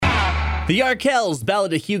The Arkells,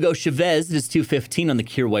 Ballad of Hugo Chavez. It is 2:15 on the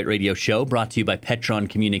Kier White Radio Show, brought to you by Petron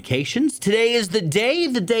Communications. Today is the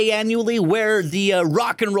day annually where the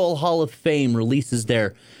Rock and Roll Hall of Fame releases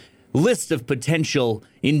their list of potential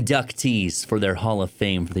inductees for their Hall of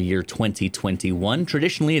Fame for the year 2021.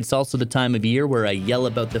 Traditionally, it's also the time of year where I yell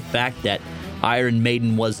about the fact that Iron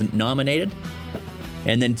Maiden wasn't nominated,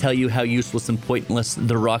 and then tell you how useless and pointless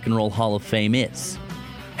the Rock and Roll Hall of Fame is.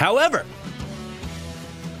 However,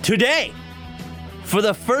 today, for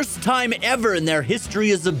the first time ever in their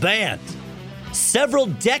history as a band, several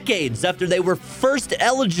decades after they were first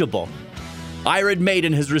eligible, Iron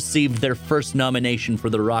Maiden has received their first nomination for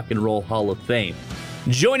the Rock and Roll Hall of Fame.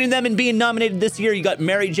 Joining them in being nominated this year, you got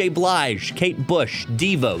Mary J. Blige, Kate Bush,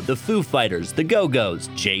 Devo, the Foo Fighters, the Go-Go's,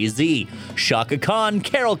 Jay-Z, Shaka Khan,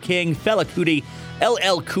 Carole King, Fela Kuti,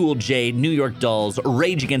 LL Cool J, New York Dolls,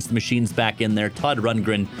 Rage Against the Machine's back in there, Todd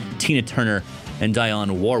Rundgren, Tina Turner, and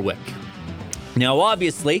Dionne Warwick. Now,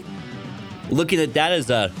 obviously, looking at that as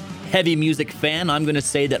a heavy music fan, I'm going to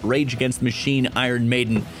say that Rage Against the Machine, Iron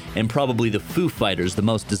Maiden, and probably the Foo Fighters the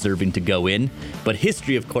most deserving to go in. But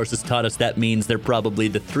history, of course, has taught us that means they're probably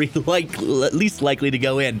the three least likely to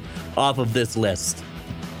go in off of this list.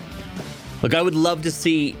 Look, I would love to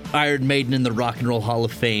see Iron Maiden in the Rock and Roll Hall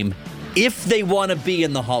of Fame if they want to be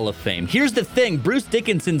in the Hall of Fame. Here's the thing. Bruce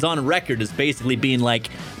Dickinson's on record as basically being like,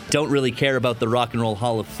 don't really care about the Rock and Roll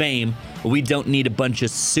Hall of Fame. We don't need a bunch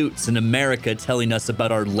of suits in America telling us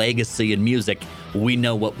about our legacy in music. We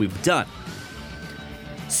know what we've done.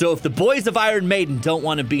 So if the boys of Iron Maiden don't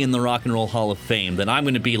want to be in the Rock and Roll Hall of Fame, then I'm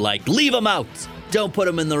going to be like, leave them out. Don't put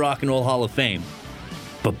them in the Rock and Roll Hall of Fame.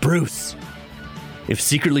 But Bruce, if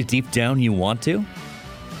secretly deep down you want to,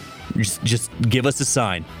 just give us a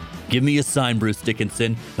sign. Give me a sign, Bruce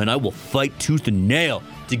Dickinson, and I will fight tooth and nail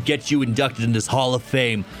to get you inducted in this Hall of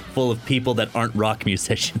Fame full of people that aren't rock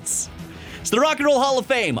musicians. It's the Rock and Roll Hall of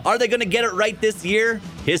Fame. Are they going to get it right this year?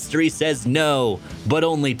 History says no, but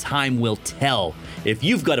only time will tell. If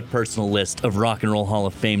you've got a personal list of Rock and Roll Hall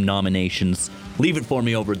of Fame nominations, leave it for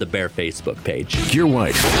me over at the Bear Facebook page. Kier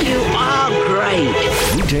White. You are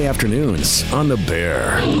great. Weekday afternoons on the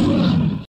Bear.